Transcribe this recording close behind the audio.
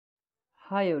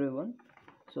Hi everyone.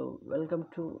 Welcome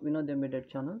to Vinod Embedded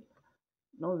channel.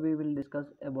 Now we will discuss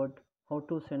about how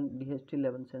to send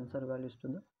DHT11 sensor values to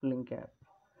the Blynk app.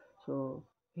 So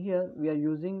here we are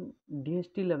using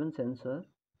DHT11 sensor.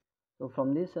 So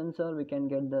from this sensor we can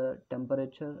get the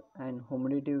temperature and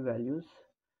humidity values,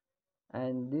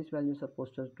 and these values are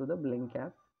posted to the Blynk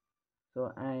app.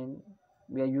 And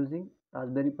we are using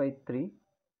Raspberry Pi 3.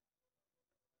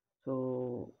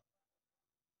 So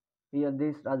here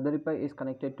this Raspberry Pi is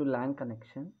connected to LAN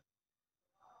connection.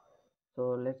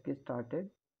 So let's get started.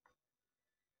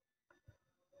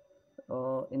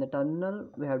 In the terminal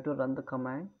we have to run the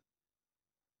command,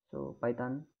 so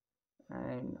python,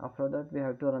 and after that we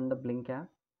have to run the Blynk app.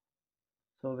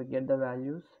 So we get the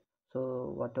values.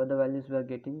 So whatever the values we are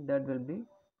getting, that will be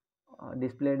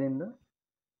displayed in the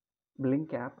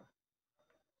Blynk app.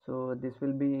 So this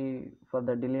will be for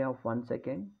the delay of 1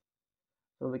 second,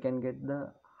 so we can get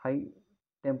the high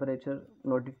temperature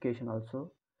notification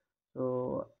also.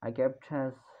 So I kept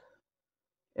has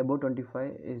above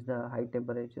 25 is the high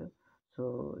temperature,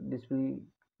 so this will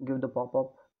give the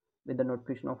pop-up with the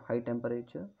notification of high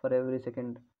temperature for every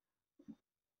second.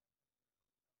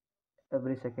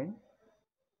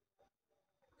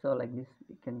 So like this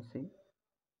we can see.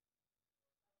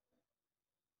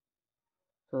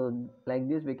 So like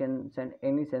this we can send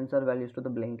any sensor values to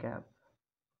the Blynk app.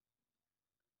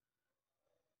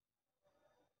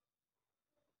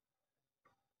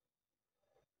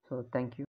 So thank you.